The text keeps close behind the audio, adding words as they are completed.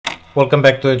Welcome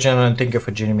back to the channel and thank you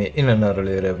for joining me in another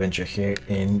little adventure here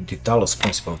in the Talos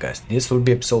Principle, guys. This will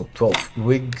be episode 12.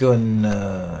 We're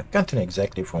gonna continue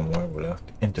exactly from where we left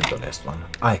into the last one.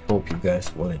 I hope you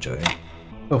guys will enjoy it.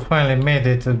 So finally made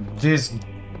it to this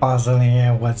puzzle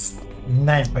here. What's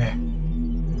nightmare?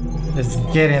 Let's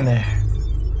get in there.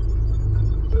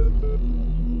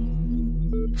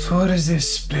 So what is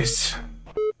this place?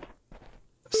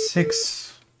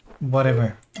 6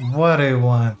 whatever. What do you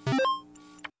want?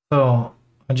 So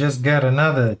I just got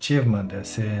another achievement that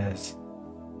says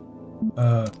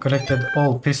collected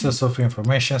all pieces of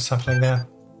information, something like that.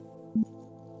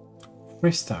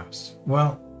 3 stars.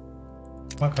 Well,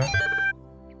 okay.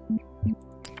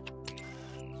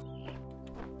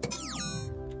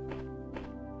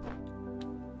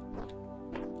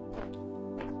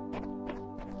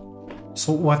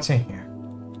 So what's in here?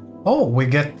 Oh, we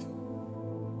get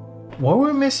what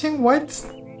we're missing? White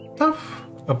stuff?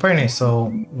 Apparently,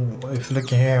 so if you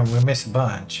look in here, we miss a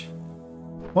bunch.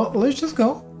 Well, let's just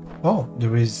go. Oh,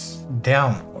 there is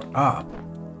down or up.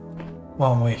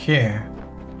 Well, we're here.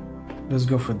 Let's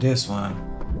go for this one.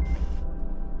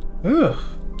 Ugh,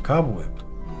 cobweb.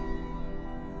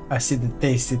 I see the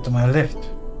tasty to my left.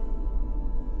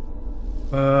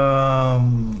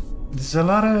 There's a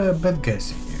lot of bad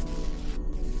guys in here.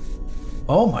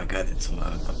 Oh my god, it's a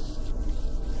lot of them.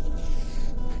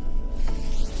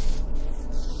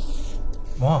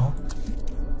 Wow.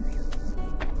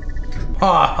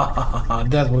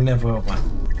 That will never open.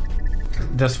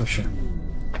 That's for sure.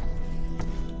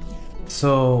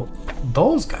 So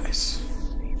those guys,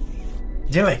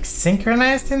 they're like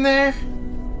synchronized in there.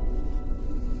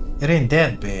 It ain't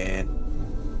that bad.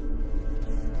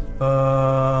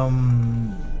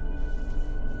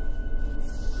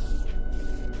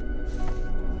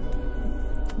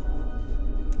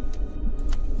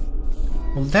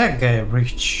 Will that guy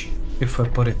reach if I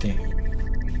put it in?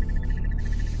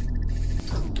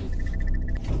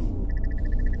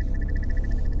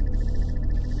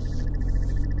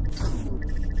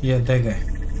 Yeah, that guy.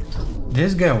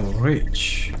 This guy will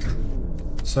reach.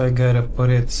 So I gotta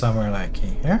put it somewhere like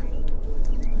in here.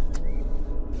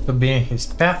 To be in his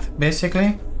path,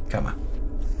 basically. Come on.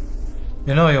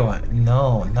 You know you want?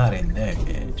 No, not in that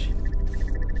edge.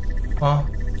 Oh.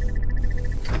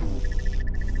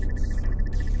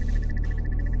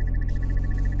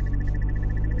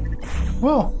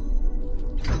 Well,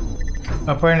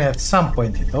 apparently at some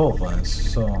point it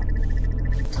opens, so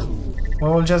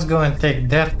we'll just go and take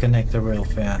that connector real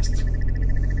fast.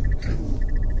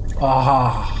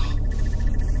 Ah,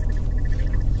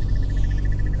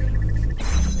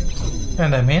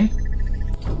 and I mean,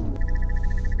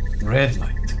 red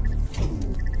light,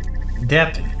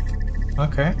 that light,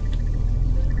 okay.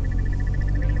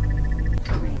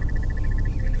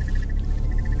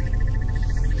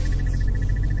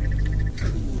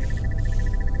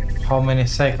 How many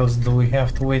cycles do we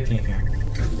have to wait in here?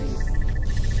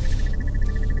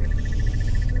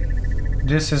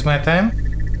 This is my time?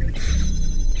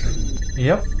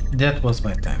 Yep, that was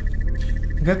my time.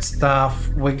 Good stuff.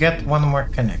 We get one more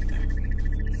connector.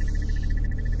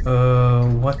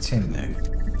 What's in there?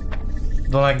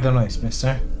 Don't like the noise,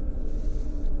 mister.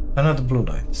 Another blue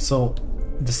light. So,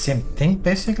 the same thing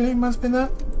basically must be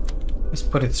done? Let's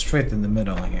put it straight in the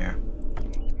middle here.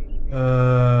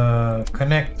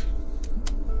 Connect.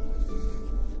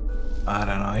 I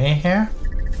don't know, in here,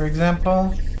 for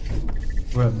example,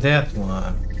 grab that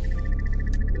one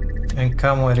and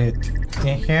come with it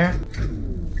in here.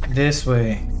 This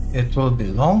way it will be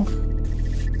long.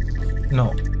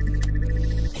 No,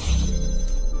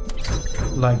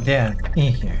 like that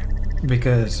in here,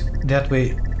 because that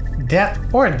way, that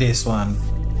or this one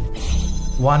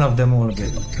of them will be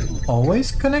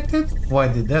always connected. Why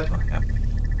did that one happen?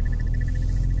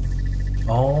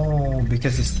 Oh,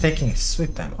 because it's taking its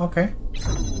sweet time. Okay.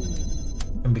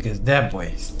 And because that boy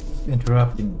is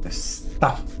interrupting the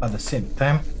stuff at the same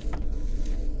time.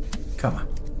 Come on.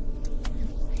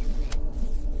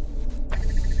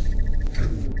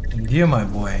 And you, my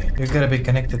boy, you gotta be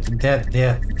connected to that,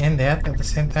 and that at the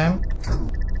same time.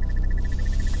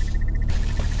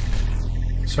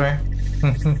 Sorry.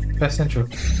 That's not true.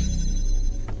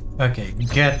 Okay,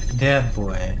 get that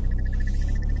boy.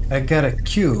 I got a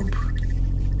cube.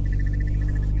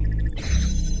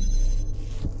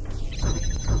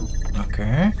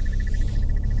 Okay.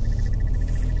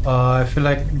 I feel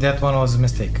like that one was a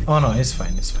mistake. Oh no, it's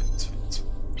fine, it's fine, it's fine, it's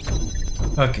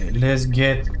fine. Okay, let's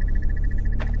get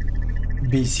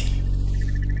busy.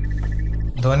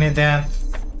 Don't need that.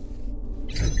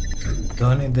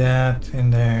 Don't need that in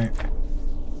there.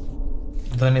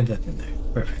 Don't need that in there.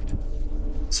 Perfect.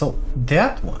 So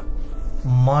that one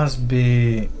must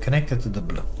be connected to the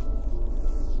blue.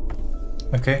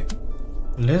 Okay,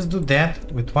 let's do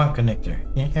that with one connector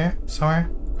in here somewhere,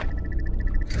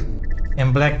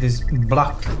 and block this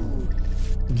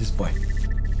boy.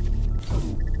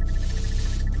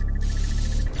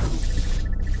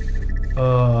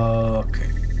 Okay.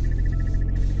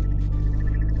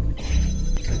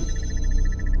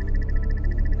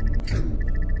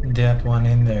 That one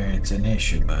in there, it's an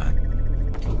issue, but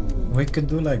we could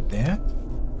do like that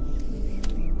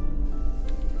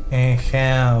and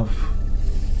have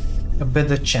a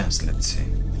better chance, let's see.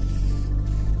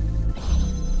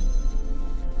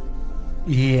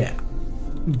 Yeah,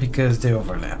 because they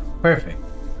overlap. Perfect.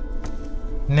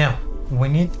 Now we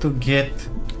need to get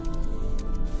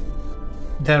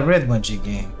that red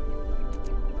majiggy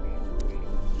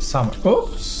somewhere.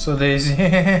 Oops, so there's in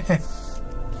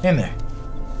there,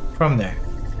 from there.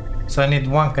 So I need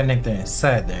one connector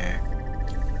inside there.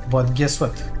 But guess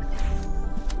what?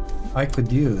 I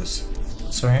could use,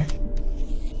 sorry,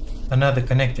 another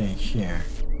connector in here.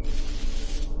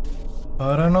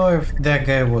 I don't know if that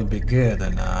guy will be good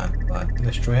or not, but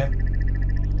let's try it.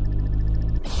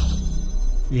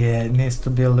 Yeah, it needs to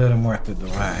be a little more to the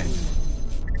right.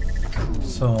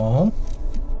 So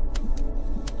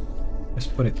let's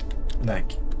put it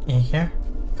like in here.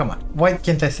 Come on, why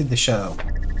can't I see the shadow?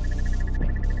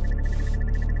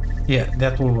 Yeah,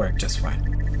 that will work just fine.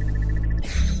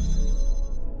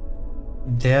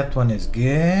 That one is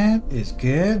good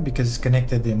because it's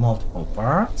connected in multiple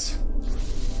parts.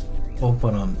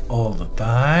 Open on all the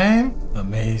time.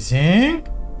 Amazing.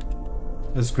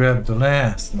 Let's grab the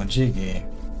last majiggy.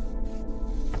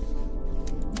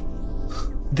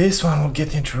 This one will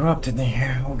get interrupted in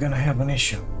here. We're gonna have an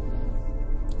issue.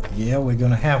 Yeah, we're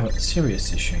gonna have a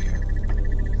serious issue here.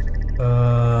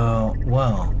 Well,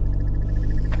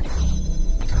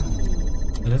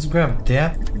 let's grab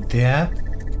that,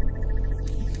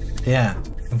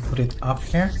 and put it up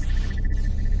here.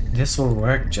 This will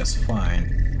work just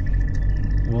fine.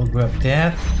 We'll grab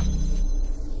that.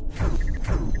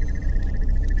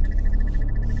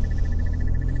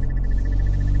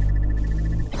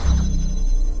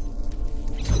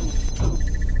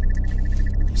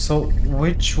 So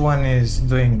which one is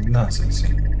doing nonsense?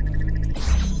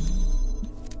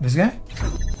 This guy?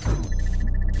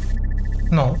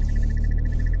 No.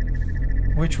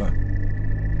 Which one?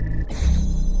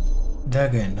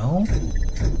 That guy, no.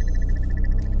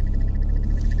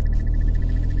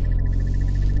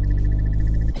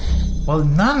 Well,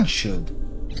 none should.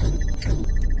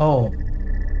 Oh,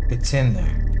 it's in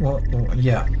there. Well,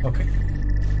 yeah, okay.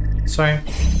 Sorry,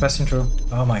 passing through.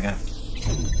 Oh my god.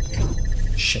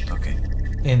 Shit, okay.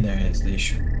 In there is the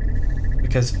issue.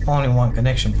 Because only one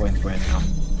connection point right now.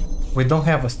 We don't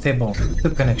have a stable two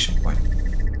connection point.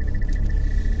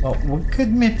 Well, we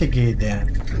could mitigate that.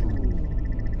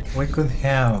 We could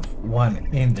have one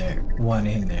in there, one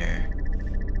in there.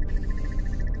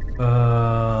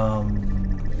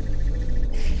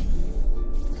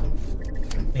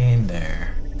 In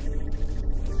there.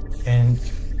 And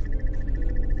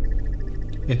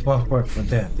it won't work for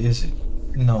that, is it?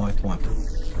 No, it won't.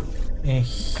 In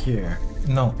here.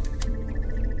 No.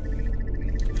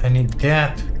 I need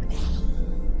that.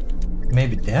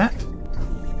 Maybe that?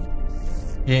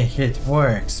 Yeah, here it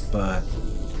works, but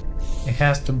it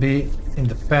has to be in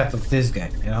the path of this guy,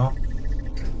 you know?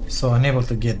 So I'm able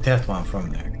to get that one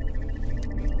from there.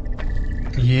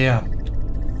 Yeah.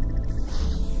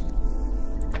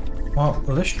 Well,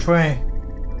 let's try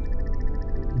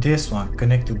this one,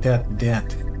 connect to that,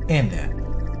 and that.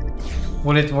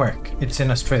 Will it work? It's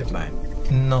in a straight line.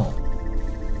 No.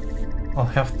 I'll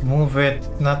have to move it,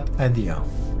 not ideal.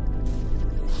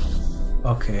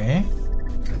 Okay.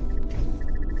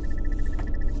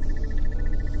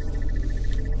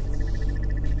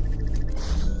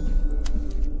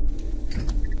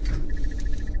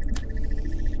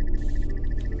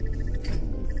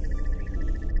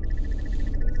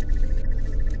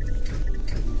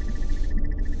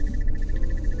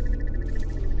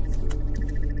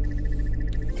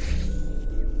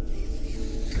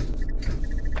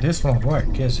 This won't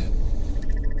work, is it?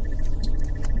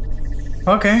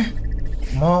 Okay.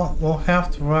 Well, we'll have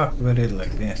to rock with it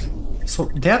like this. So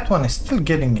that one is still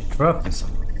getting interrupted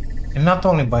somehow. And not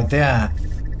only by that,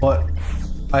 but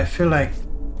I feel like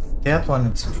that one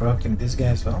is interrupting this guy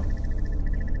as well.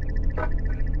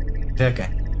 That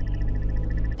guy.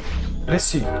 Let's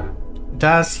see.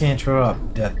 Does he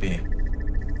interrupt that beam?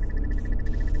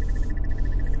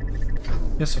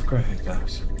 Yes, of course he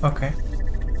does. Okay.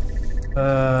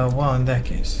 Well, in that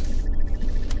case.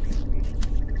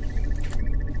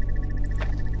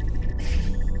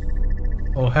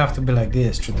 will have to be like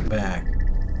this through the back.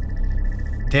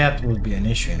 That will be an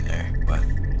issue in there, but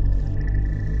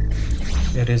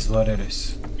it is what it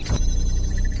is.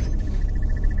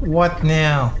 What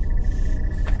now?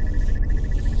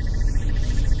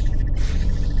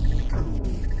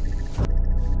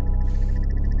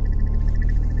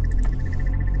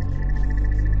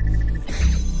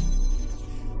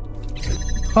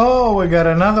 Oh, we got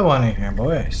another one in here,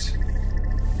 boys.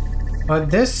 But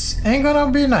this ain't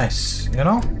gonna be nice, you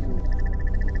know?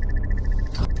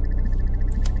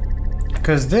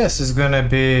 Because this is gonna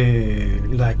be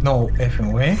like no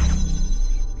effing way.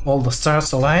 All the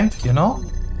stars aligned, you know?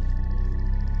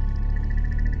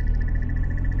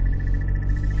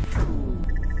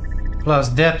 Plus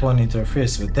that one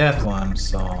interferes with that one,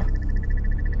 so...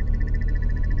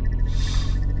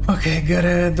 Okay,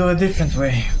 gotta do a different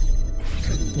way.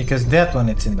 Because that one,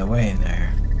 it's in the way in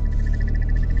there.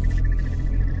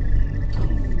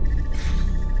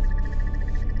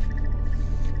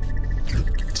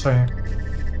 Sorry.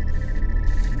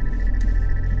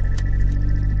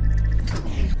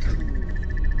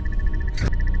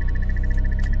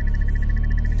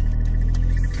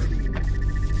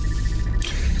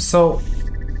 So,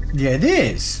 the idea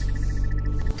is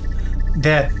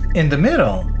that in the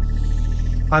middle,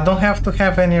 I don't have to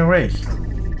have any ray.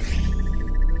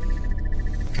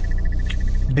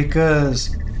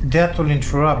 Because that will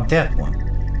interrupt that one.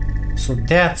 So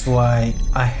that's why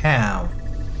I have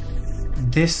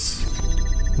this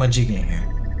majig in here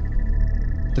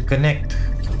to connect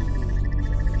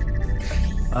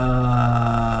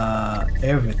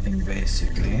everything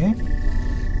basically.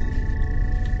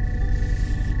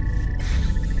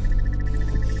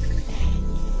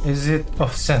 Is it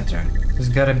off center? It's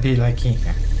gotta be like in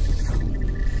here.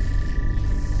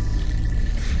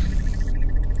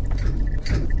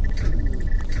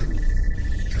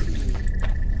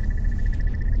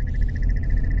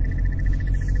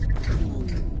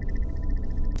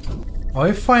 Oh,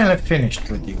 we finally finished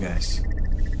with you guys.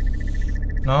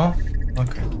 No?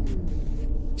 Okay.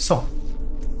 So,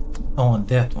 I want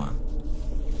that one.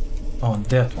 I want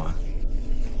that one.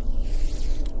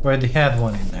 Already had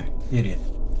one in there, idiot.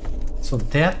 So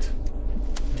that,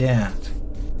 in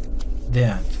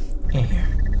here.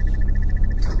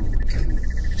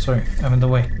 Sorry, I'm in the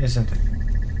way, isn't it?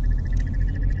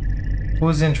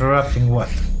 Who's interrupting what?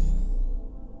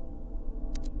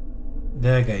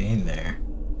 That guy in there.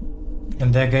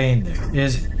 And that guy in there,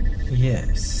 is it?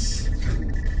 Yes.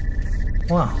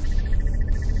 Wow.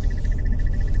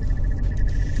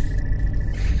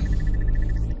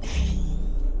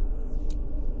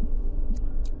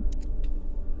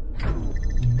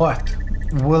 But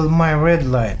will my red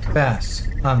light pass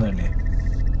underneath?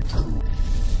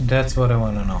 That's what I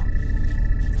want to know.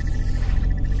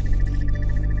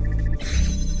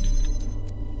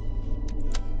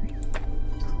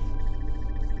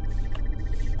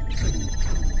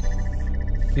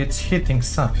 It's hitting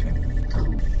something.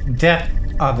 That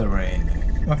other ray.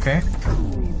 Okay.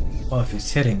 Well, if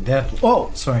it's hitting that...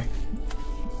 Oh, sorry.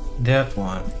 That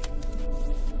one.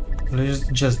 Let's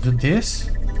just do this.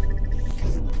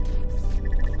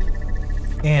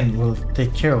 And we'll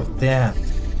take care of that.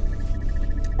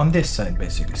 On this side,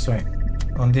 basically. Sorry.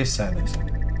 On this side, I said.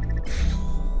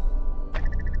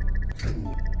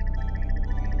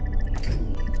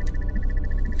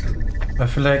 I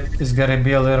feel like it's gotta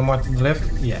be a little more to the left.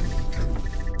 Yeah.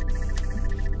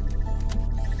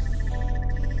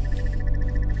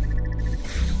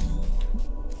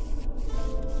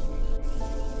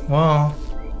 Well,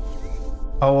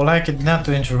 I would like it not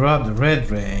to interrupt the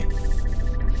red ray.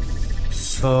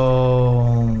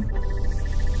 So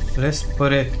let's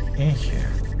put it in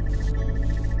here.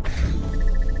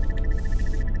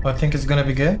 I think it's gonna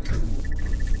be good.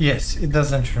 Yes, it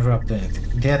doesn't interrupt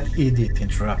anything. That idiot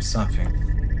interrupts something.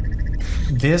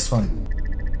 This one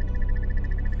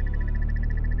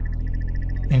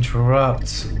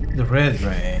interrupts the red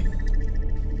ray.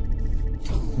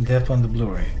 That one the blue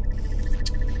ray.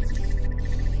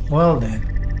 Well then.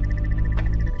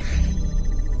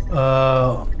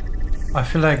 I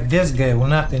feel like this guy will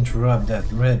not interrupt that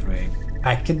red ray.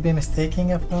 I could be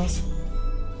mistaken, of course.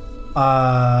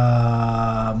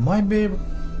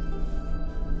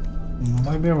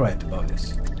 Might be right about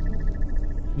this.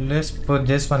 Let's put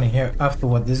this one in here after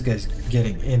what this guy's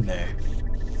getting in there.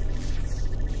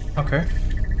 Okay.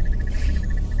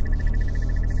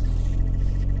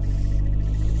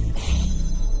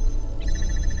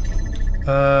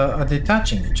 Are they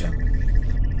touching each other?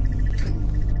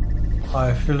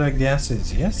 I feel like the answer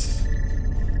is yes.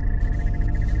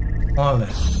 Well then,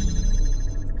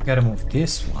 gotta move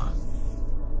this one.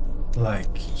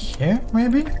 Like here,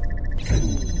 maybe?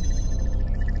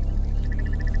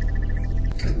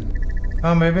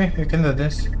 Oh, maybe you can do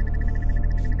this.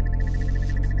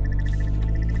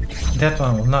 That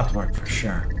one will not work for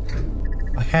sure.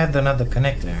 I had another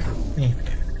connector in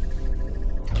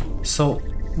here. So,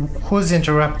 who's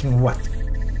interrupting what?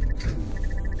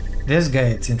 This guy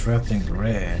is interrupting the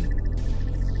red.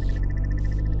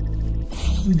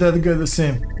 That guy the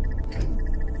same.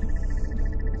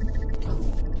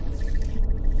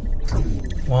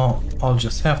 Well, I'll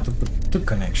just have to put 2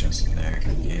 connections in there.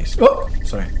 Yes. Oh,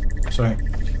 sorry. Sorry.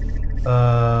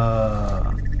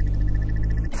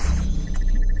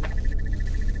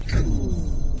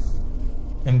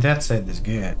 And that side is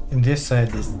good. And this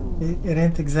side is... It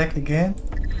ain't exactly good.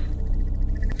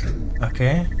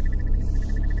 Okay.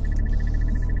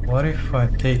 What if I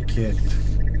take it...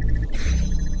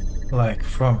 like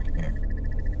from here.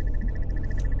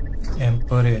 And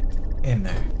put it in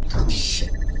there. Shit.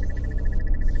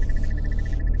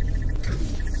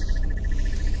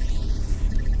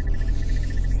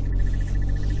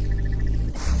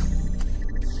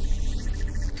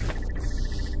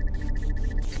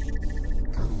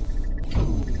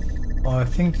 Oh, I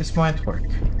think this might work.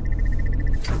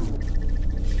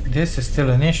 This is still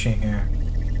an issue here.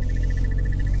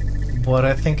 But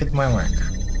I think it might work.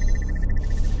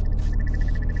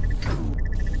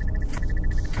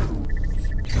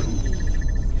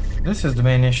 This is the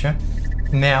main issue.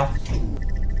 Now.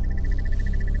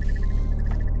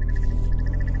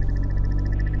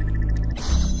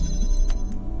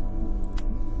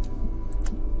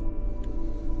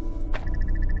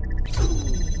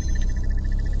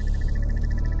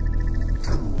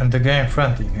 And the guy in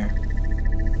front in here.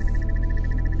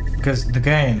 Because the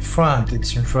guy in front,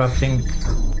 it's interrupting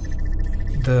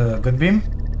the good beam,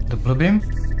 the blue beam.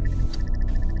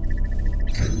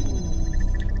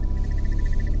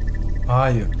 Are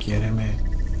you kidding me?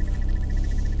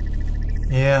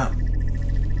 Yeah.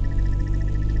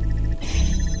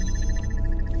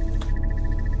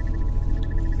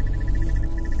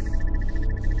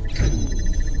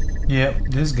 Yep,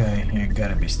 this guy here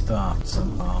gotta be stopped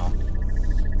somehow.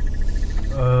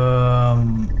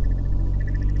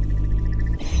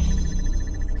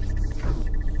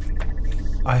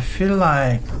 I feel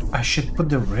like I should put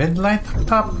the red light up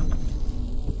top.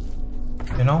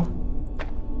 You know?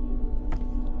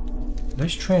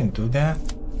 Let's try and do that.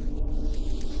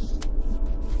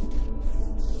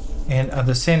 And at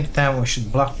the same time we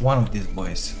should block one of these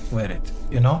boys with it,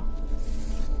 you know?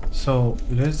 So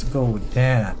let's go with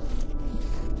that,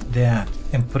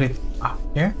 and put it up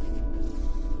here.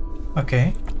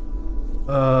 Okay.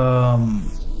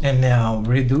 And now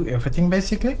redo everything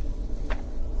basically.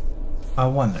 I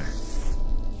wonder.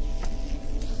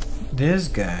 This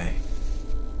guy.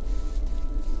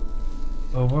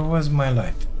 Oh, where was my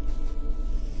light?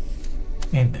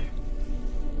 In there.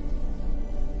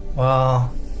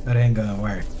 Well, that ain't gonna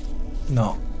work.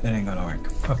 No, that ain't gonna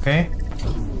work. Okay.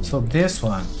 So this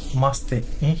one must stay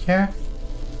in here.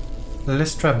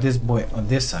 Let's trap this boy on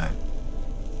this side.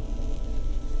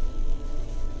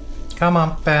 Come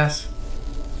on, pass.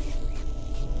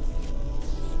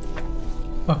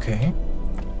 Okay.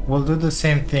 We'll do the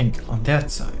same thing on that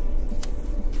side.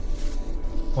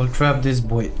 We'll trap this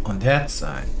boy on that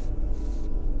side.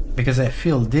 Because I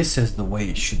feel this is the way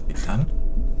it should be done.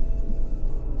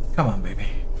 Come on, baby.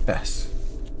 Pass.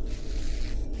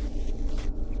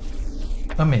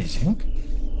 Amazing.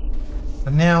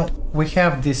 And now we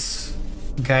have this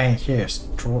guy in here.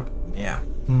 Yeah.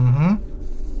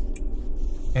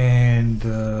 And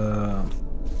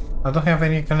I don't have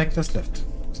any connectors left.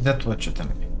 Is that what you're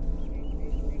telling me?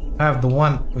 I have the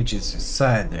one which is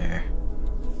inside there.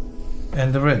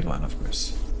 And the red one, of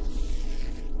course.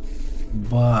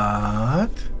 But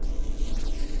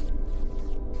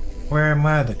where are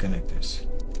my other connectors?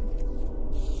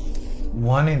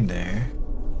 One in there.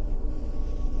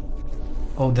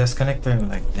 Oh, that's connected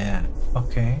like that.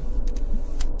 Okay.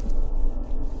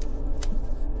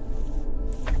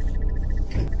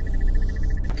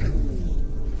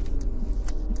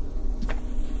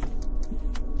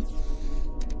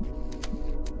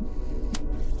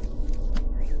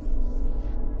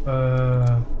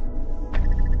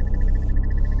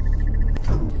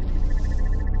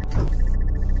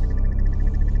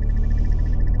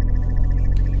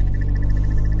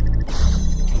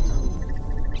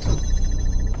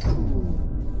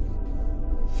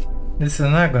 This is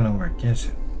not gonna work, is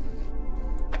it?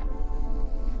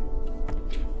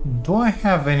 Do I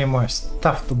have any more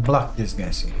stuff to block these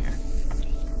guys in here?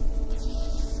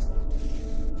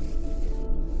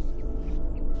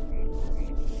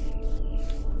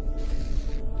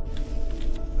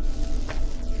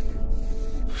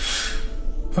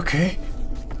 Okay.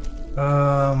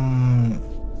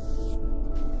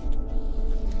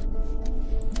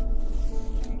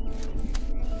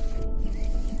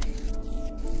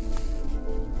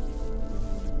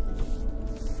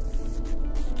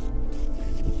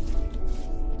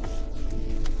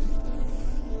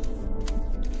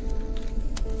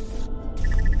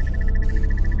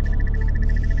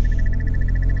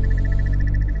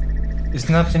 It's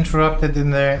not interrupted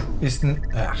in there.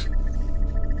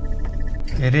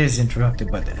 It is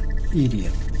interrupted by that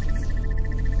idiot.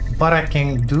 But I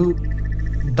can do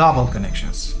double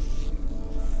connections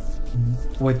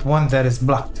with one that is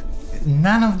blocked.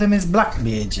 None of them is blocked,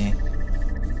 BAG.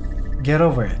 Get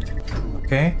over it.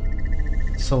 Okay?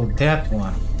 So that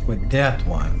one with that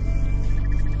one.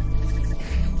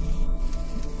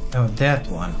 Now that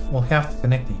one. We'll have to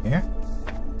connect it here.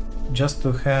 Just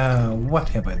to have... What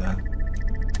have I done?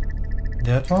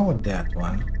 That one with that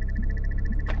one.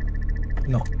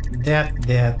 No. That,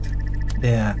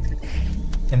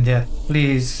 and that.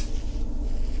 Please.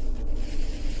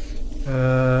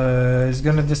 It's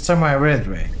gonna disturb my red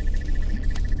ray.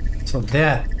 So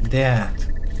that,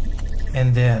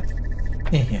 and that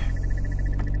in here.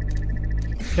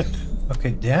 Good.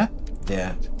 Okay, that.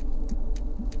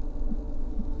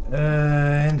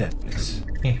 And that, please.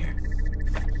 In here.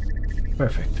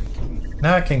 Perfect.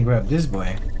 Now I can grab this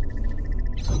boy.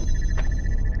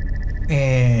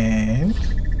 And...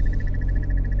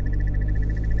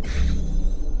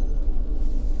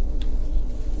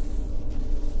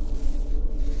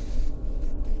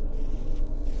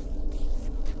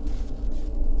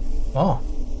 Oh.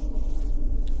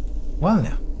 Well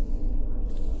now.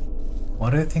 What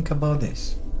do you think about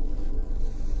this?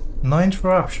 No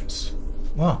interruptions.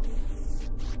 Well.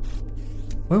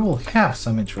 We will have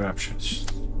some interruptions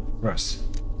for us.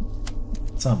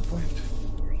 At some point.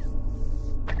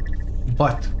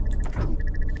 But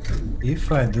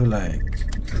if I do like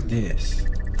this,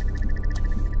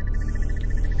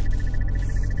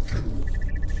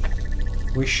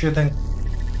 we shouldn't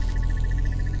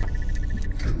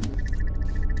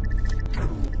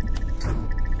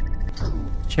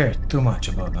care too much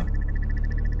about them.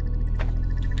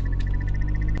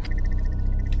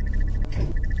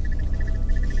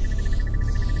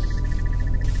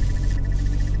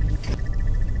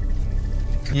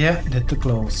 Yeah, they're too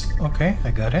close. Okay,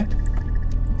 I got it.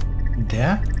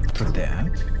 That to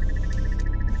that.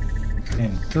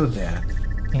 And to that.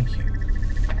 Thank you.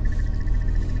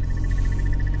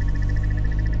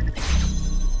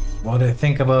 What do you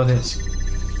think about this?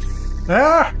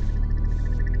 Ah!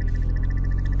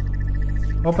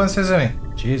 Open sesame.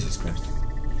 Jesus Christ.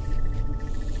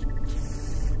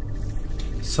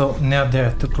 So now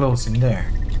they're too close in there.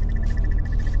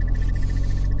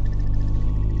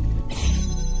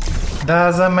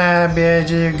 Doesn't matter, BAG,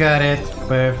 you got it.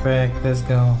 Perfect, let's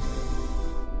go.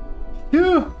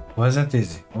 Phew! Wasn't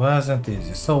easy, wasn't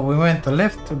easy. So we went to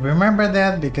left, remember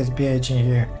that, because BAG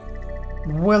here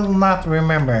will not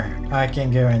remember. I can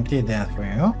guarantee that for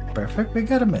you. Perfect, we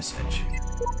got a message.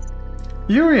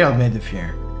 Uriel made the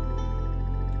fear.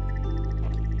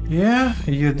 Yeah,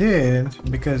 you did,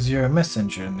 because you're a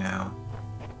messenger now.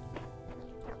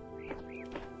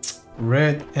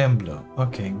 Red and blue.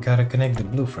 Okay, gotta connect the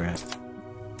blue first.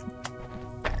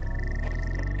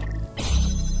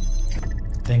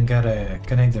 Then gotta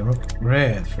connect the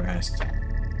red first.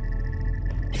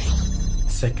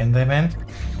 Second event.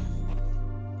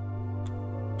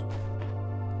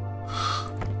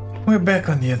 We're back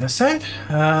on the other side.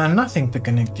 Nothing to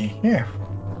connect in here.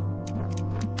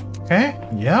 Okay,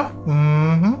 yeah.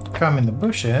 Come in the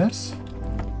bushes.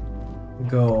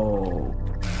 Go.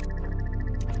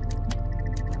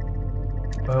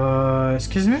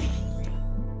 Excuse me?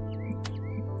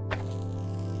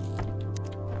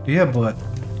 Yeah, but...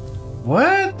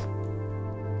 What?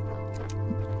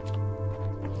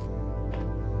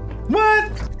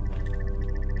 What?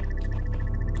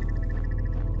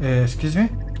 Excuse me?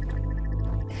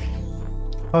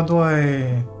 How do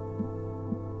I...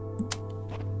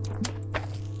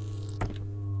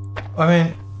 I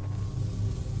mean...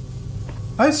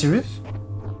 Are you serious?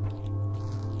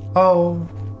 How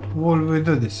will we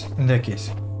do this in that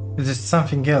case? Is it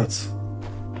something else?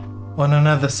 On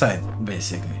another side,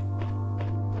 basically.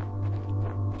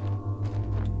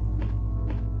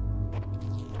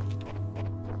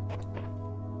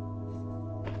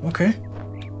 Okay.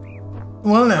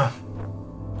 Well now.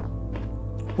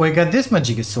 We got this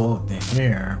magic sword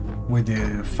here with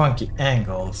the funky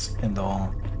angles and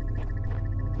all.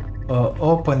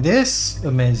 Open this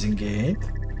amazing gate.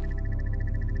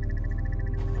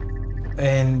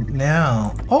 And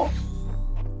now... Oh!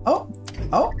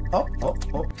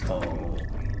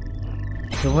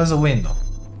 There was a window.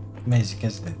 Amazing,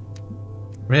 isn't it?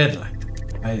 Red light.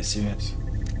 Are you serious?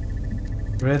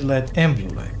 Red light and blue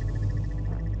light.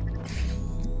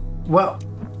 Well,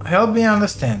 help me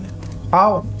understand it.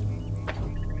 How?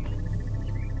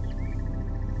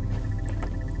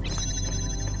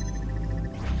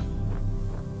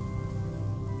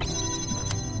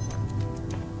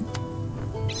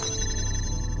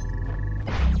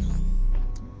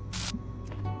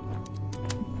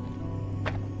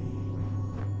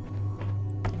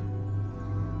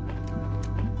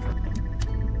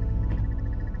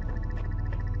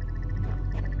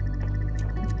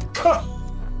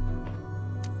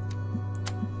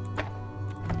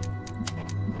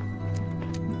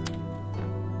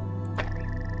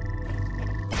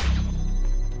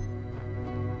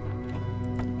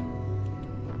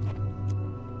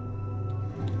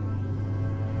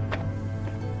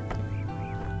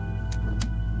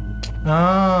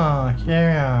 Ah,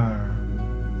 here.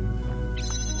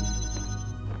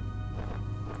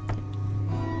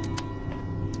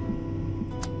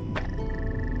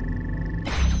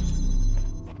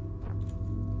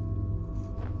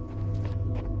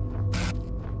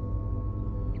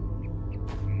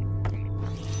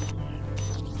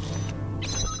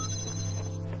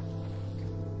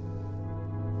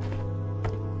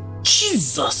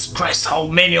 Jesus Christ, how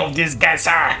many of these guys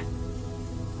are?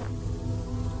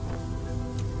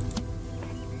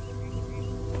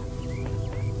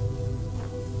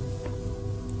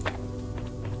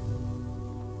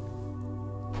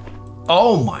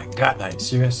 Oh my god, are you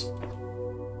serious?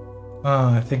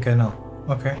 I think I know.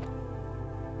 Okay.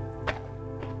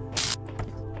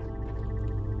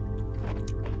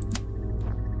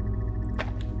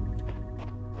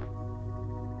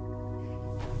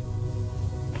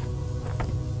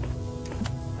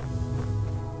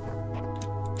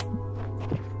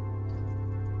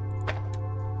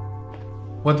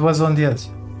 What was on the other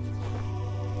side?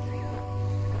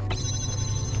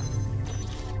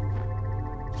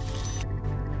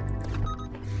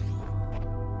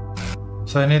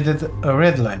 So I needed a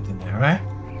red light in there, right?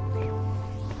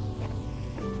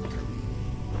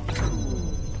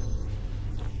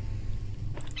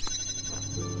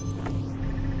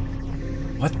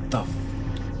 What the f...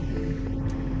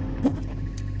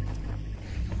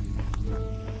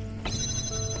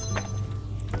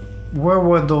 Where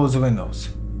were those windows?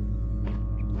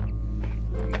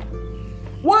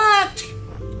 What?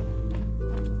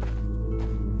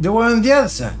 They were on the other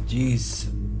side. Jeez.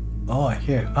 Oh, I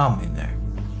hear in there.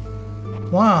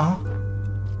 Wow.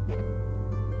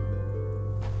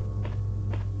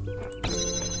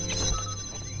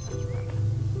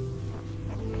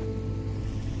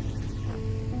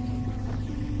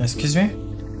 Excuse me?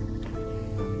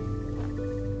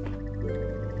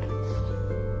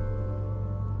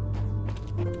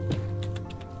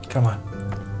 Come on.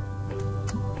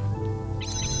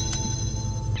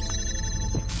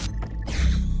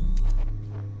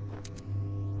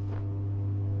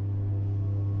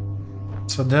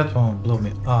 So that one blew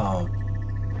me out.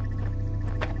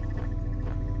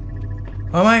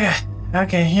 Oh my god.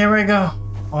 Okay, here we go.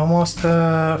 Almost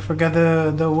forgot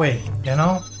the way, you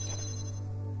know?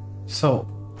 So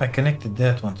I connected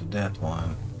that one to that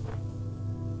one.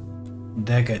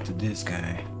 That guy to this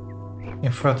guy.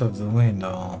 In front of the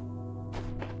window.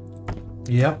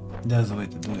 Yep, that's the way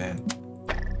to do it.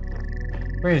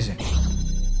 Crazy.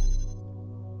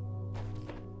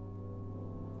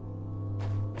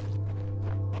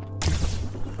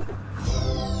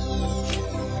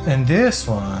 And this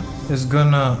one is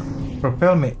gonna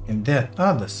propel me in that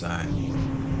other side.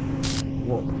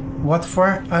 What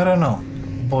for? I don't know.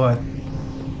 But...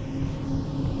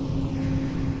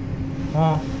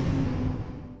 oh.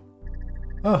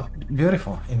 Oh,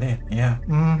 beautiful indeed. Yeah.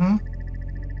 Mm-hmm.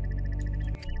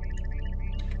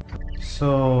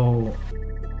 So...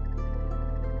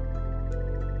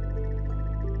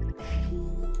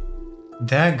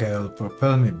 that guy will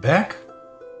propel me back?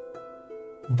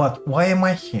 But why am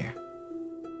I here?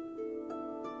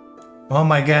 Oh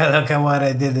my god, look at what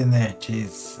I did in there.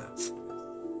 Jesus.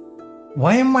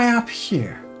 Why am I up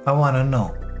here? I wanna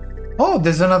know. Oh,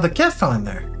 there's another castle in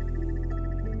there.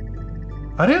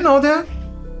 I didn't know that.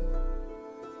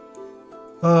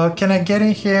 Can I get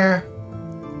in here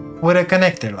with a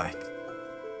connector like?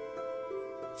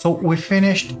 So we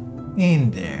finished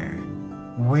in there.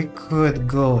 We could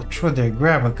go through there,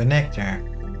 grab a connector,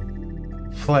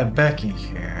 fly back in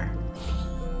here,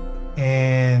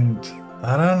 and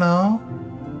I don't know.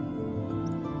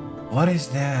 What is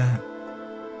that?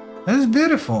 That's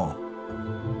beautiful.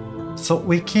 So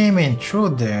we came in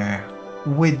through there.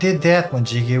 We did that one,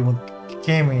 Jiggy. We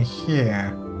came in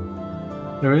here.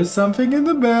 There is something in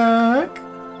the back.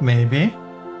 Maybe.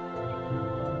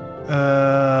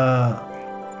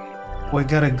 We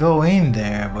gotta go in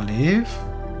there, I believe.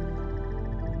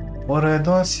 But I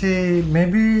don't see...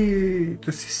 Maybe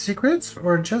to see secrets?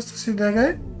 Or just to see that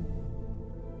guy?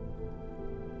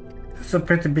 It's a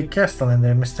pretty big castle in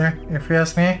there, mister, if you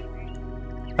ask me.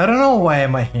 I don't know why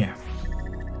am I here.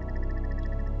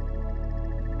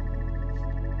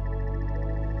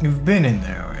 You've been in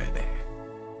there already.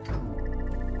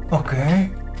 Okay.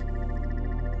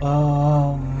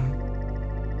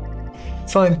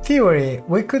 So in theory,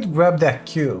 we could grab that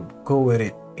cube, go with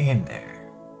it in there.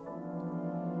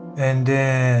 And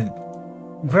then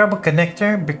grab a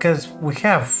connector because we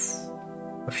have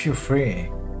a few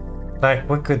free. Like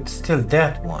we could steal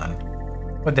that one.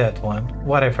 Or that one.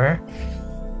 Whatever.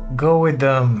 Go with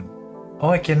oh,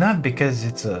 I cannot because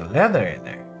it's a ladder in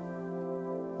there.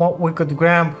 Well, we could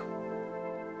grab...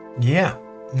 Yeah,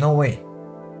 no way.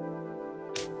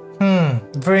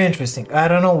 Very interesting. I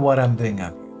don't know what I'm doing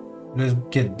up here. Let's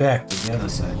get back to the other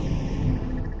side.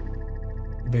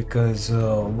 Because,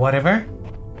 whatever.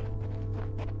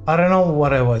 I don't know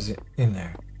what I was in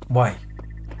there. Why?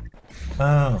 I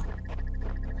don't know.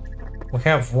 We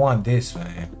have one this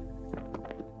way.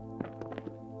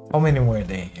 How many were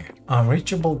they here?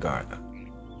 Unreachable garden.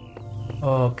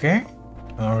 Okay.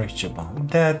 Unreachable.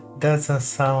 That doesn't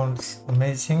sound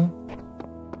amazing.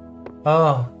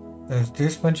 Oh, there's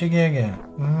this much again.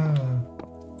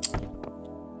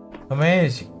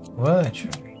 Amazing. Well,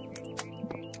 actually.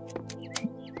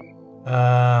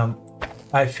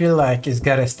 I feel like it's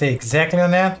gotta stay exactly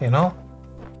on that, you know?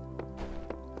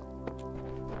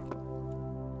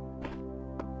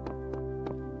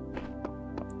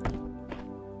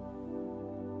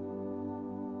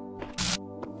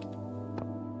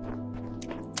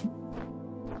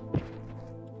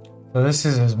 So this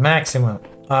is as maximum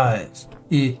as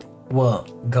it will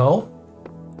go.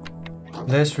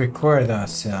 Let's record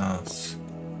ourselves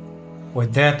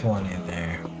with that one in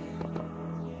there.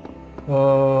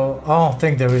 I don't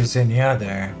think there is any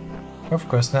other. Of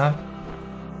course not.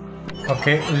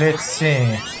 Okay, let's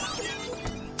see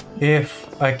if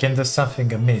I can do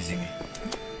something amazing.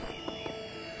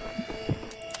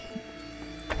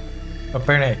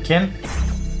 Apparently I can.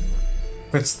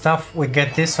 Good stuff. We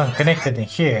get this one connected in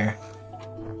here.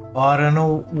 I don't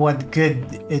know what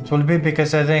good it will be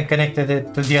because I didn't connected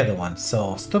it to the other one.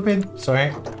 So stupid.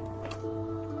 Sorry.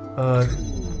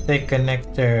 Take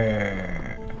connector.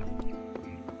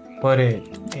 Put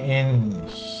it in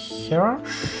here.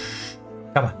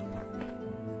 Come on.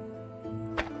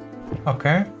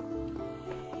 Okay.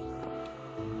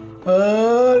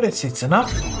 Let's see. It's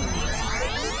enough.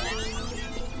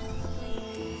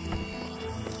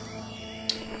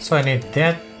 So I need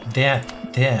that,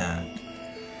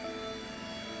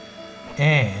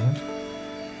 and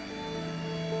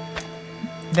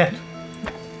that.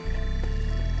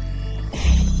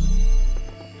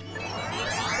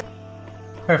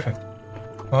 Perfect.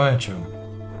 Aren't you?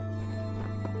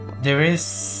 There is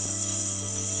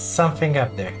something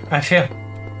up there. I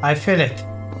feel it.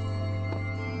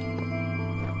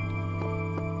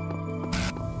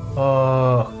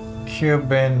 Oh,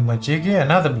 Cube and Majigi,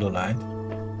 another blue light.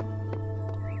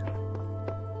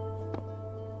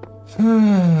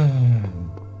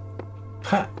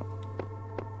 Ha.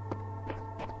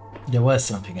 There was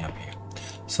something up here.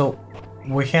 So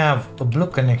we have a blue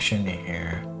connection in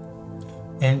here.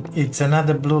 And it's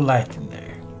another blue light in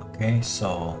there. Okay,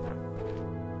 so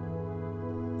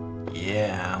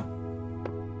yeah.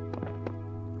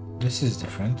 This is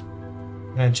different.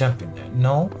 Can I jump in there?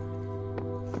 No.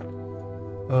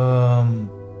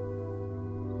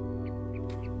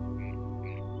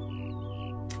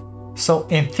 So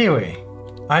in theory,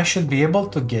 I should be able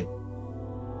to get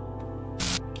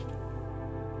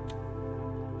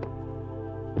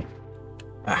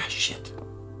shit.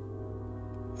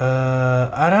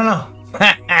 I don't know.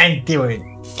 In theory.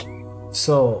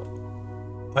 So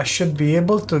I should be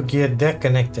able to get that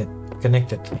connected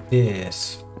to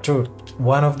this, to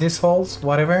one of these holes,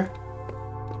 whatever.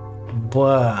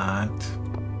 But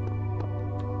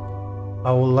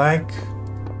I would like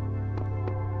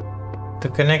to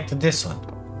connect to this one,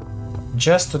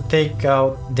 just to take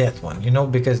out that one, you know,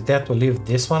 because that will leave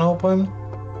this one open.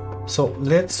 So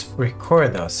let's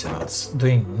record ourselves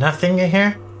doing nothing in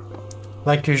here,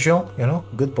 like usual, you know,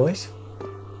 good boys.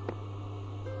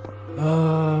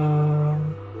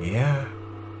 Yeah.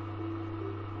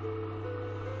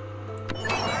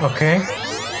 Okay.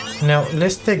 Now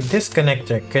let's take this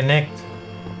connector, connect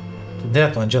to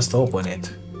that one, just open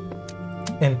it.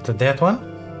 Into that one.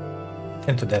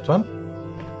 Into that one.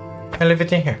 And leave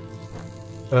it in here.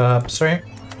 Sorry.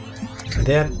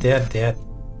 That.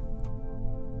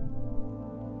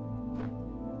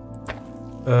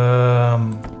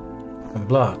 I'm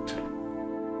blocked.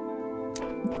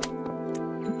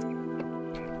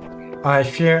 I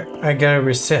fear I gotta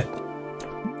reset.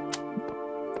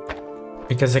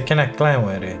 Because I cannot climb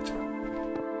with it.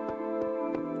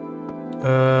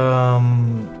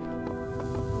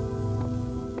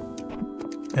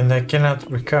 And I cannot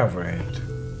recover it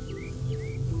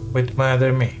with my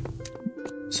other me.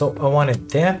 So I wanted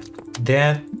that,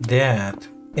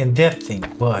 and that thing,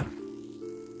 but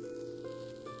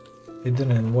it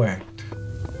didn't work.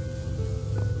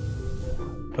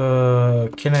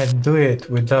 Can I do it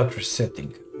without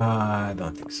resetting? I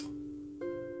don't think so.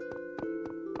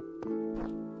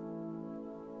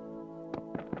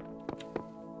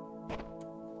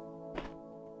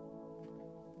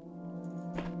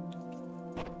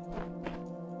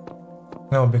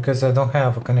 No, because I don't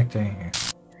have a connector in here.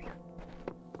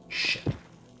 Shit.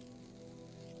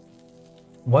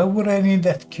 Why would I need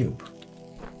that cube?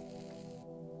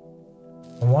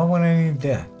 Why would I need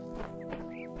that?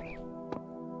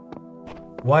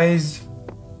 Why is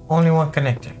only one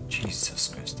connector? Jesus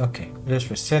Christ. Okay, let's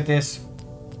reset this.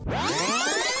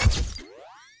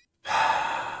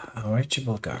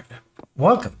 Unreachable garden.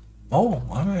 Welcome. Oh,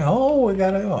 we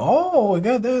got it. Oh, we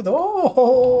got that.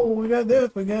 Oh, we got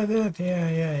that. We got that.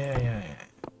 Yeah.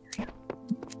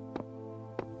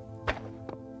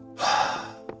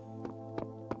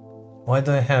 Why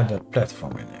do I have the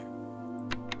platform in there?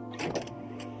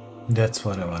 That's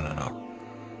what I want to know.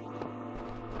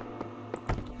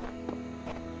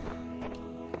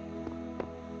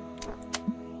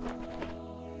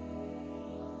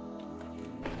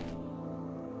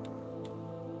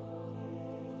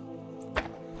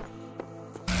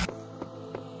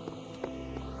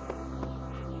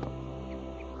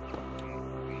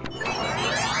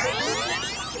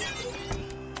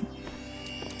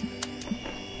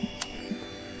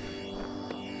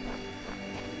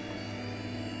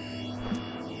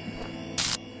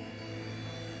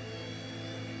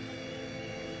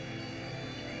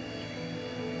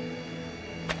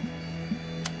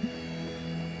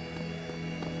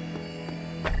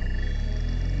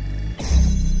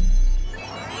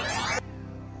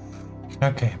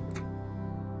 Okay.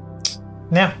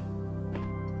 Now,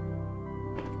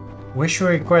 we should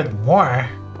record more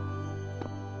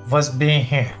of us being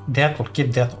here. That will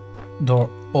keep that door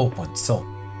open. So,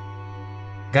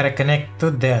 gotta connect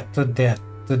to that,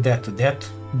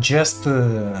 just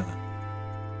to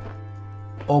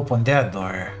open that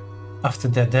door. After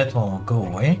that, that one will go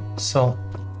away. So,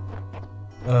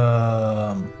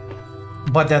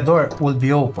 but that door will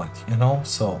be opened, you know.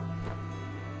 So,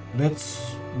 let's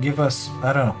give us,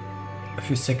 I don't know, a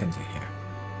few seconds in here.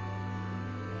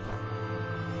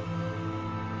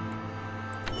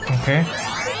 Okay.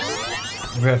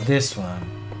 We have this one.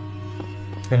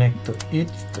 Connect to it,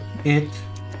 to it,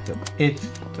 to it,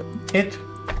 to it.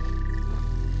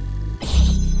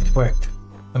 It worked.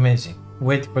 Amazing.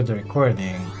 Wait for the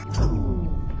recording.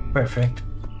 Perfect.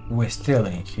 We're still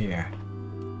in here.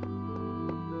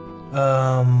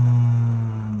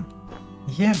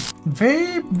 Yeah,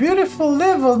 very beautiful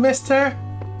level, mister.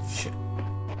 Shit.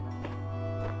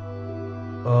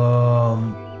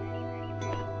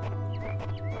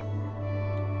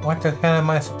 What the hell am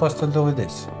I supposed to do with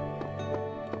this?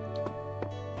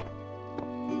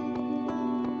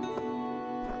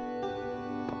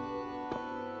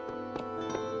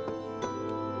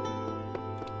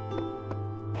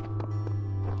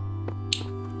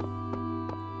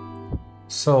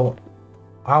 So,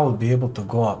 I will be able to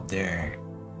go up there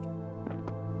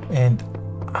and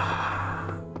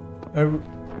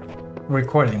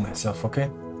recording myself, okay?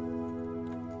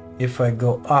 If I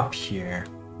go up here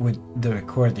with the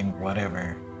recording,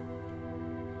 whatever,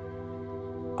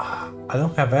 I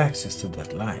don't have access to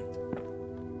that light.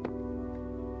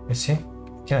 You see?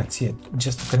 I cannot see it.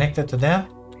 Just to connect it to that,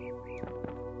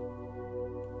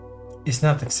 it's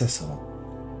not accessible.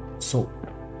 So,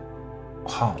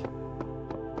 how?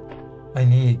 I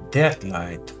need that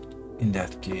light in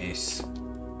that case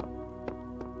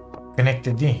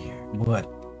connected in here, but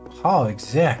how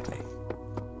exactly?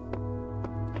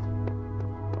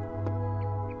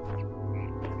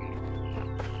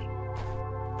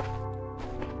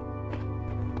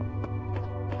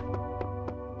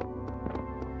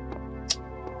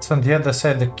 It's on the other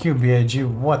side of the QBIG.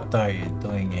 What are you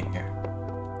doing in here?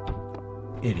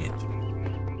 Idiot.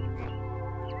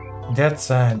 That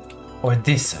side or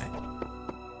this side?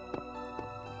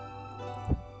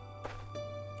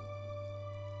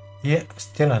 Yeah,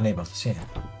 still unable to see it.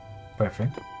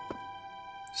 Perfect.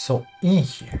 So in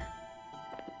here,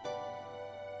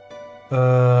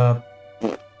 Uh,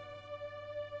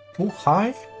 too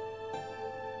high?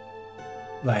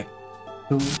 Like,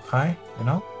 too high, you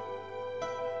know?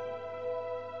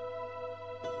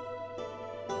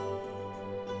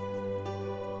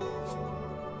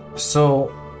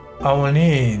 So, I will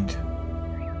need...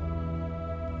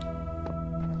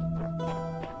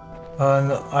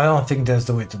 no, I don't think that's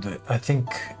the way to do it. I think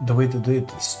the way to do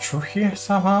it is through here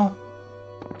somehow.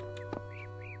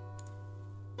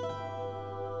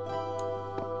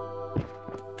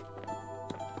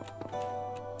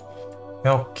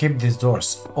 Now keep these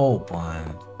doors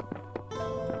open.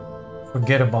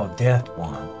 Forget about that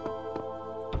one.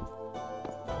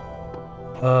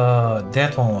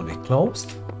 That one will be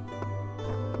closed.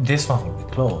 This one will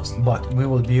be closed, but we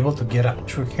will be able to get up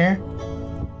through here.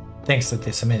 Thanks to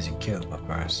this amazing cube, of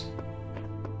course.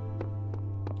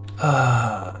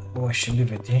 We should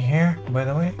leave it in here, by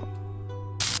the way.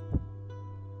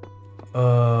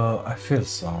 I feel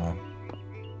so.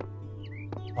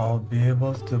 I'll be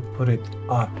able to put it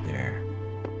up there.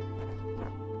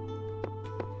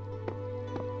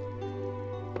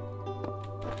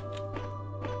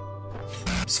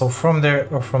 So from there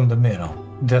or from the middle,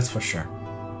 that's for sure.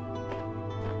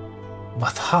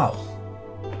 But how?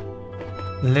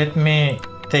 Let me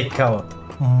take out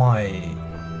my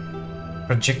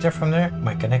projector from there,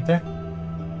 my connector.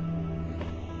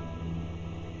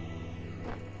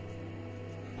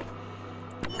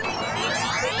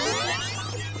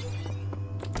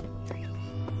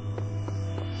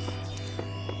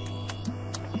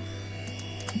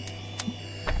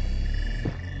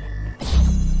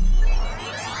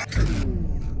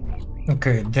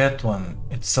 Okay, that one,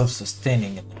 it's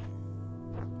self-sustaining.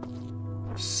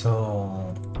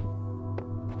 So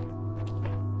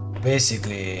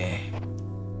basically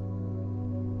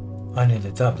I need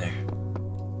it up there.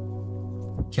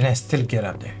 Can I still get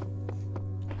up there?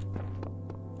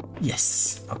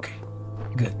 Yes, okay,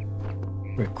 good.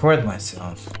 Record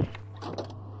myself.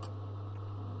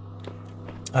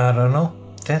 I don't know,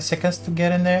 10 seconds to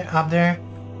get in there, up there.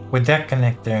 With that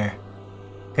connector,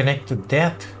 connect to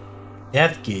that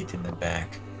gate in the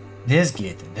back, this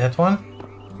gate and that one.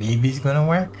 Maybe it's gonna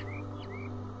work.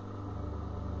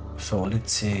 So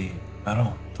let's say, I don't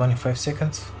know, 25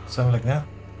 seconds, something like that.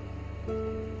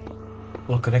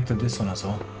 We'll connect to this one as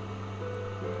well.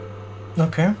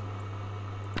 Okay.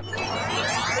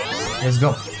 Let's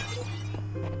go.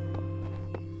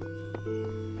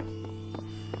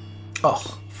 Oh,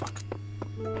 fuck.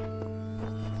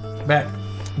 Back.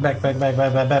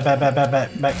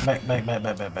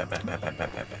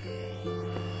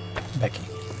 Becky.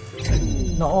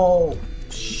 No.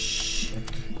 Shit.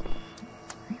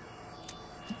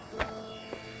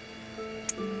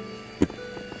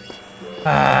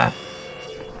 Ah.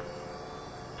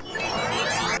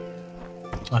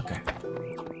 Okay.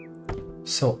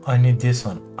 So I need this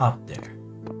one up there.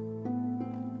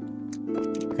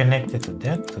 Connected to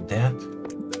that, to that,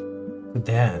 to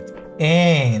that.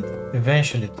 And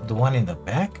eventually to the one in the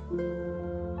back.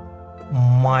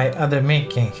 My other mate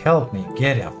can help me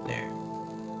get up there.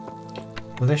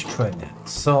 Let's try that.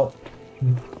 So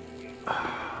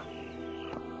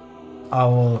I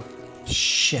will...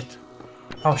 Shit.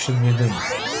 How should we do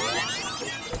this?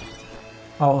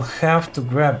 I'll have to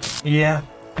grab... Yeah.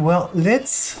 Well,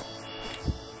 let's...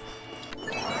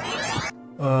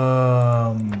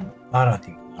 I don't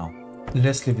think... No.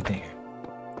 Let's leave it in here.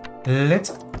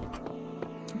 Let's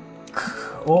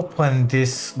open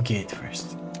this gate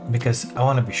first, because I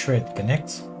want to be sure it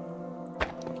connects.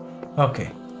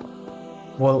 Okay.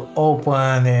 We'll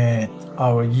open it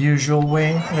our usual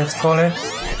way, let's call it.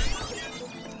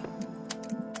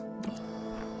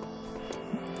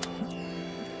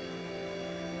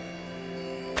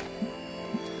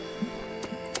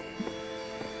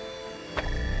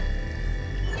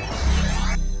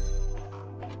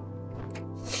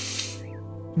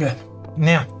 Good.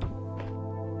 Now,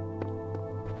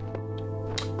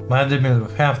 my other will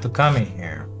have to come in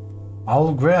here.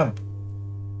 I'll grab...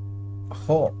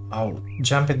 Oh, I'll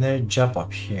jump in there, jump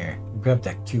up here, grab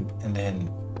that cube, and then...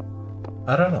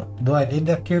 I don't know. Do I need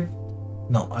that cube?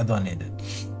 No, I don't need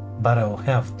it. But I'll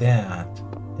have that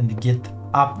and get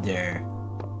up there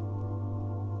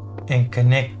and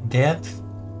connect that,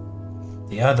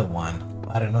 the other one.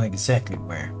 I don't know exactly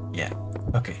where. Yeah.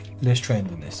 Okay, let's try and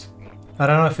do this. I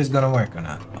don't know if it's gonna work or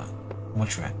not, but we'll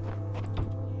try.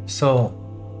 So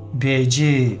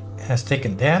BAG has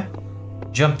taken that,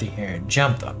 jumped in here,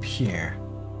 jumped up here,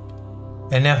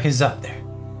 and now he's up there.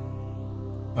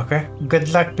 Okay, good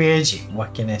luck BAG,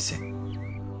 what can I say?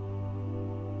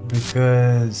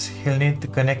 Because he'll need to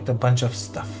connect a bunch of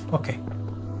stuff. Okay.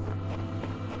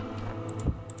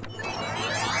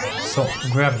 So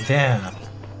grab that.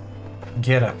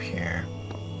 Get up here.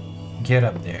 Get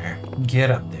up there. Get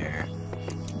up there.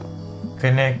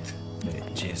 Connect.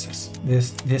 Jesus.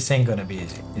 This ain't gonna be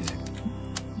easy, is it?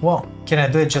 Well, can I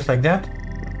do it just like that?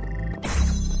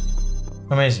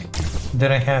 Amazing.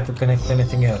 Didn't have to connect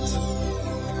anything else.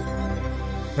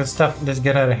 Good stuff. Let's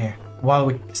get out of here while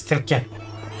we still can.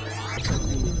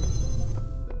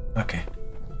 Okay.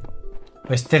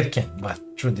 We still can, but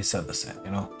through this other side,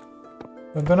 you know.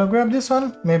 We're gonna grab this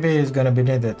one. Maybe it's gonna be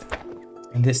needed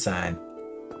in this side.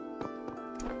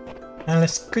 And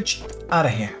let's scooch out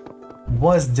of here.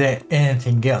 Was there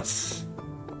anything else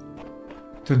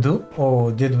to do,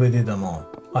 or did we do them all?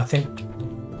 I think,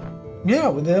 yeah,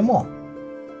 we did them all.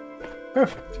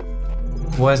 Perfect.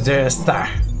 Was there a star?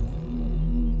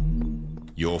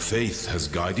 Your faith has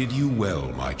guided you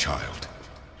well, my child.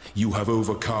 You have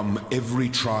overcome every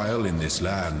trial in this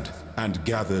land and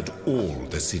gathered all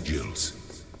the sigils.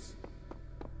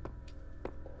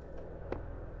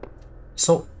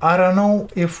 So I don't know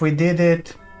if we did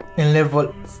it in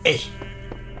level A,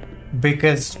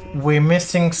 because we're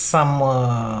missing some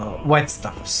white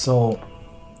stuff. So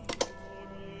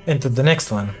into the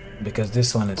next one, because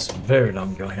this one is very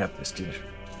long, you'll have to excuse.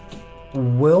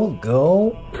 We'll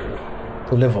go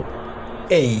to level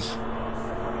A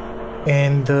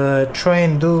and try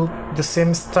and do the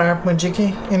same star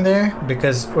magicki in there,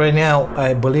 because right now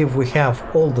I believe we have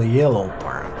all the yellow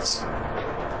parts.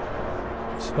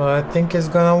 So I think it's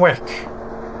gonna work.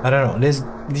 I don't know. Let's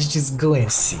just go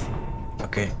and see.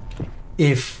 Okay,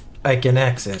 if I can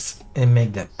access and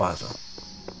make that puzzle,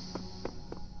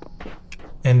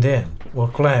 and then we'll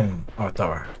climb our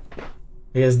tower,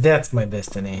 because that's my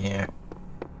destiny here.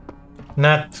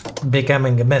 Not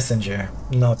becoming a messenger.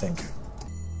 No, thank you.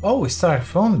 Oh, we start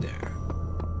from there.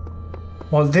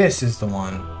 Well, this is the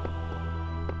one.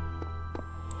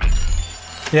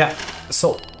 Yeah.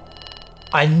 So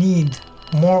I need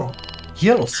more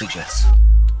yellow sigils.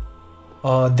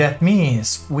 That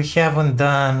means we haven't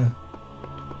done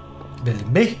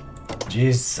building B.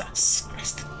 Jesus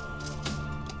Christ.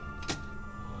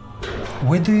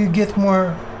 Where do you get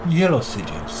more yellow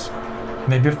sigils?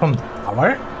 Maybe from the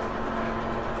tower?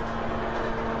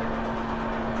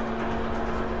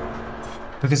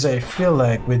 Because I feel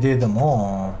like we did them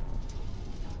all.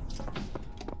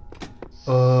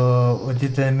 Or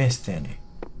did I miss any?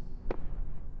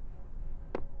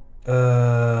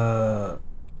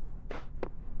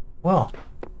 Well,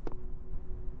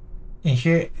 in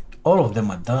here, all of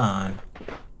them are done.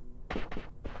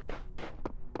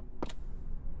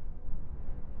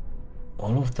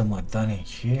 All of them are done in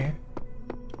here.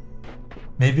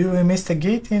 Maybe we missed a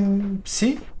gate in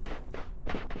C?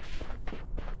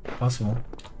 Possible.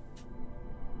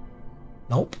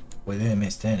 Nope, we didn't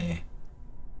miss any.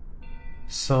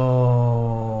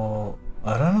 So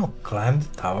I don't know, climb the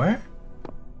tower?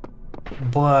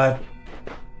 But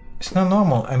it's not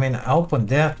normal. I mean, I opened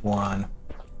that one.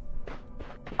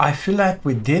 I feel like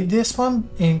we did this one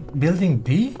in building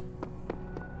B.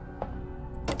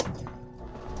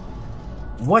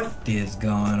 What is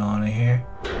going on in here?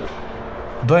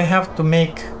 Do I have to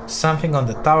make something on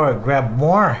the tower, grab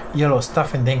more yellow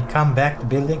stuff, and then come back to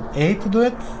building A to do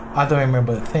it? I don't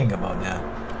remember a thing about that.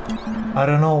 I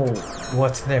don't know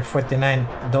what's there. 49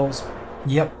 those.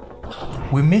 Yep,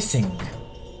 we're missing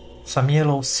some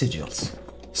yellow sigils.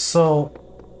 So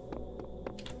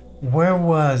where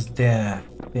was that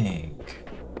thing?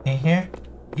 In here?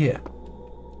 Yeah.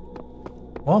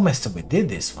 Well, mister, we did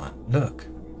this one. Look.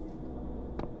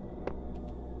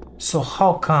 So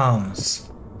how comes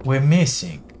we're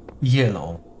missing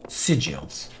yellow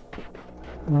sigils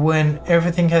when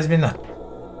everything has been done?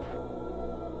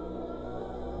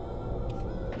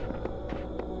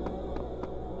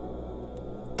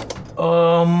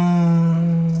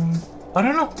 I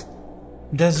don't know.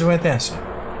 That's the right answer.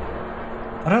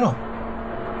 I don't know.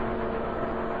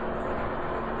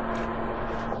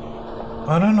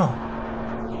 I don't know.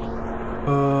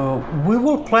 We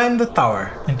will climb the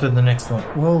tower into the next one.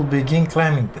 We'll begin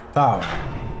climbing the tower.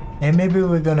 And maybe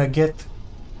we're gonna get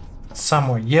some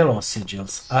more yellow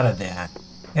sigils out of that.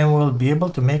 And we'll be able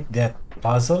to make that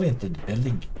puzzle into the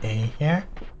building A here.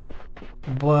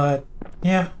 But,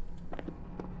 yeah.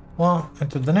 Well,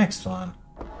 into the next one.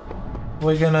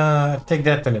 We're gonna take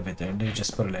that elevator. They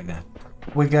just put it like that.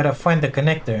 We gotta find the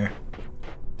connector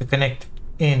to connect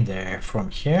in there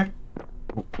from here.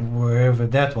 Wherever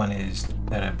that one is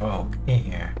that I broke in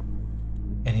here.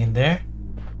 And in there.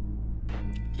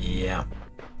 Yeah.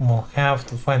 We'll have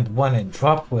to find one and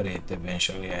drop with it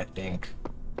eventually, I think.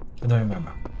 I don't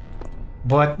remember.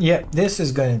 But yeah, this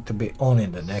is going to be on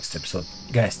in the next episode.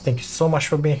 Guys, thank you so much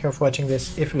for being here, for watching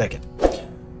this. If you like it,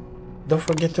 don't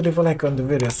forget to leave a like on the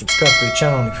video, subscribe to the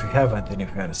channel if you haven't and if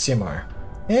you want to see more.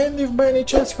 And if by any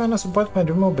chance you want to support my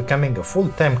dream of becoming a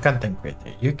full-time content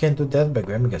creator, you can do that by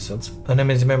grabbing yourselves an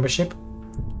amazing membership.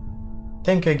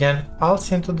 Thank you again. I'll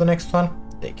see you into the next one.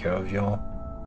 Take care of you all.